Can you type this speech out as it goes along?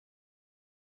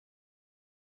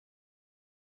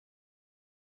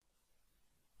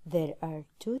There are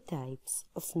two types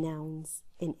of nouns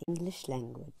in English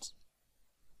language: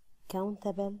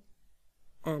 countable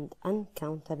and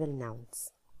uncountable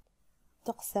nouns.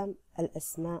 تقسم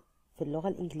الأسماء في اللغة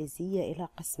الإنجليزية إلى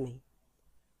قسمين: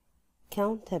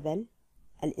 countable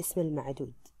الاسم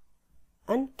المعدود،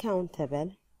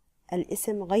 uncountable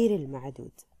الاسم غير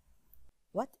المعدود.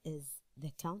 What is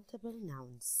the countable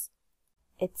nouns?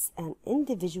 It's an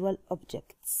individual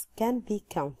objects can be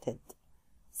counted,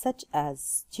 such as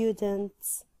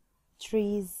students,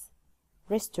 trees,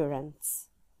 restaurants,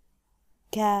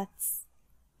 cats,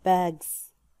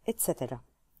 bags, etc.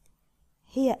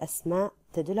 هي أسماء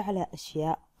تدل على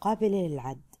أشياء قابلة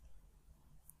للعد.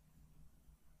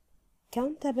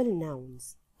 Countable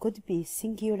nouns could be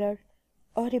singular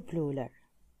or plural.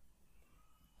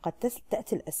 قد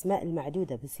تأتي الأسماء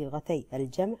المعدودة بصيغتي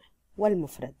الجمع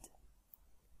والمفرد.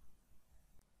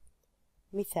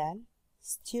 مثال: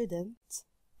 student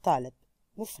طالب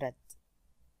مفرد،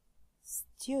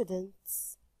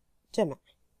 students جمع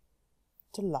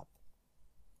طلاب.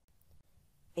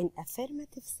 In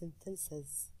affirmative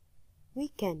sentences, we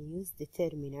can use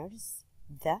determiners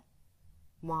the,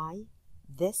 my,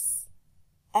 this,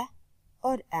 a,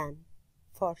 or an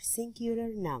for singular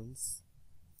nouns.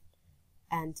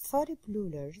 And for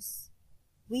plurals,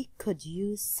 we could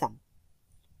use some.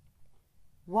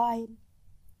 While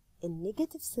in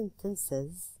negative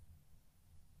sentences,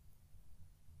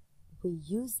 we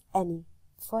use any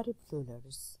for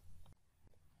plurals.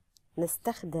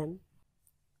 نستخدم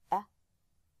a,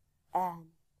 an,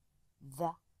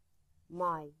 the,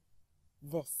 my,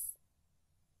 this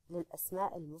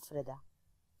للأسماء المفردة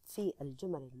في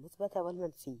الجمل المثبتة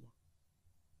والمنفية.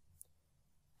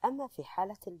 أما في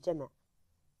حالة الجمع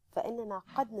فإننا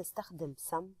قد نستخدم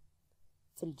some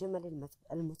في الجمل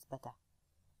المثبتة،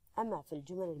 أما في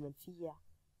الجمل المنفية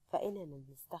فإننا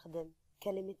نستخدم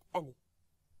كلمة any.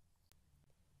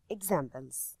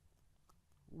 Examples: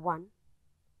 1.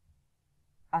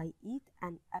 I eat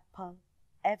an apple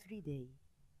every day.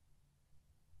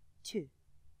 2.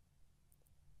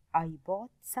 I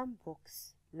bought some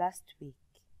books last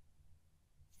week.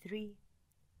 3.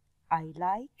 I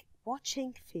like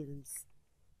watching films.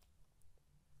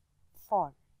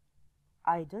 4.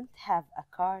 I don't have a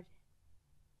car.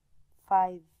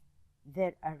 5.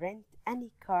 There aren't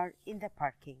any car in the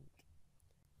parking.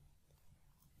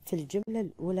 في الجملة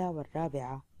الأولى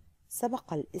والرابعة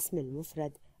سبق الاسم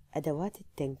المفرد أدوات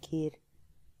التنكير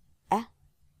أ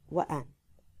وأن،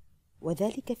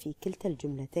 وذلك في كلتا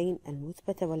الجملتين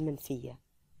المثبتة والمنفية.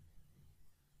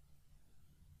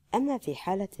 أما في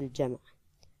حالة الجمع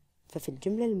ففي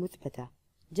الجملة المثبتة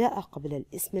جاء قبل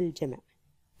الاسم الجمع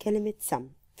كلمة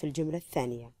some في الجملة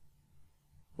الثانية،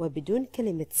 وبدون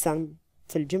كلمة some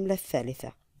في الجملة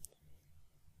الثالثة.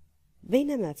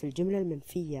 بينما في الجملة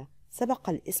المنفية سبق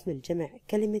الاسم الجمع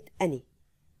كلمة any،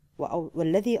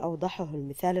 والذي أوضحه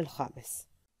المثال الخامس.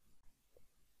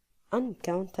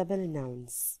 Uncountable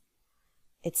nouns.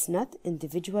 It's not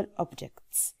individual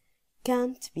objects,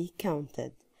 can't be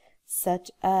counted,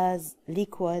 such as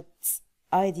liquids,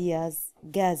 ideas,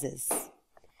 gases.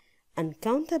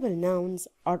 Uncountable nouns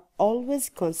are always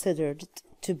considered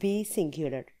to be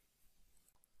singular.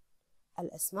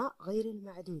 الأسماء غير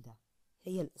المعدودة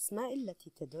هي الأسماء التي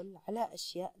تدل على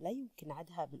أشياء لا يمكن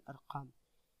عدها بالأرقام،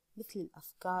 مثل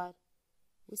الأفكار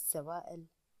والسوائل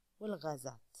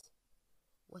والغازات،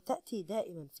 وتأتي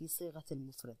دائما في صيغة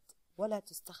المفرد ولا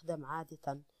تستخدم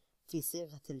عادة في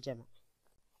صيغة الجمع.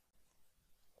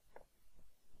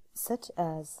 such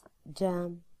as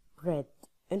jam, bread,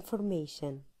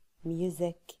 information,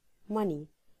 music, money,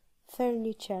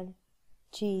 furniture,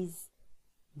 cheese,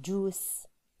 juice,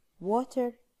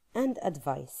 water and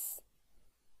advice.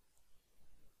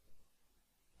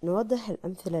 نوضح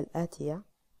الأمثلة الآتية: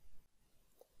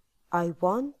 I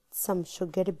want some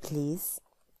sugar please.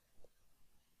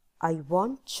 I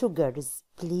want sugars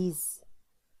please.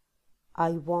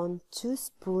 I want 2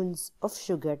 spoons of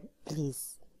sugar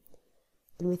please.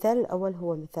 المثال الأول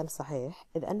هو مثال صحيح،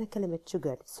 إذ أن كلمة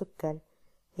sugar سكر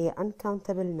هي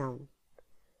uncountable noun،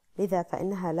 لذا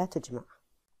فإنها لا تجمع.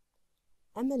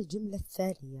 أما الجملة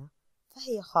الثانية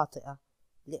فهي خاطئة،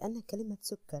 لأن كلمة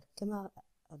سكر كما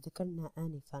ذكرنا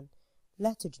آنفا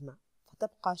لا تجمع،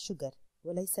 فتبقى sugar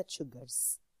وليست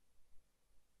sugars.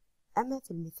 أما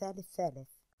في المثال الثالث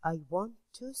I want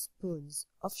 2 spoons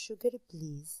of sugar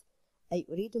please، أي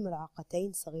أريد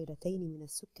ملعقتين صغيرتين من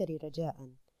السكر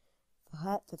رجاء.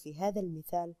 ففي هذا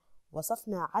المثال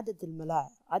وصفنا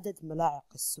عدد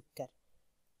ملاعق السكر،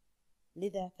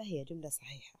 لذا فهي جملة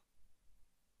صحيحة.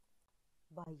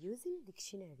 By using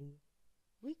dictionary,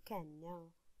 we can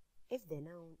know if the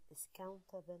noun is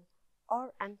countable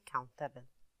or uncountable.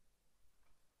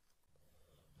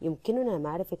 يمكننا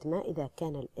معرفة ما إذا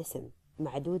كان الاسم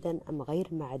معدودا أم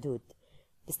غير معدود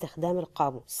باستخدام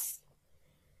القاموس،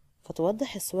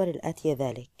 فتوضح الصور الآتية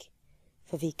ذلك.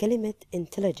 ففي كلمة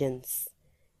intelligence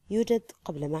يوجد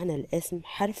قبل معنى الاسم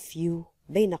حرف U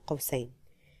بين قوسين،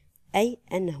 أي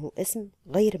أنه اسم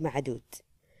غير معدود.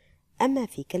 أما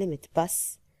في كلمة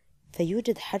bus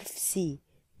فيوجد حرف C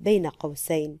بين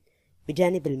قوسين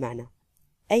بجانب المعنى،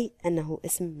 أي أنه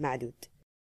اسم معدود.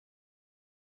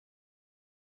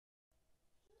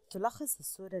 تلخص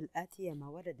الصورة الآتية ما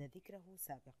ورد ذكره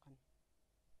سابقا.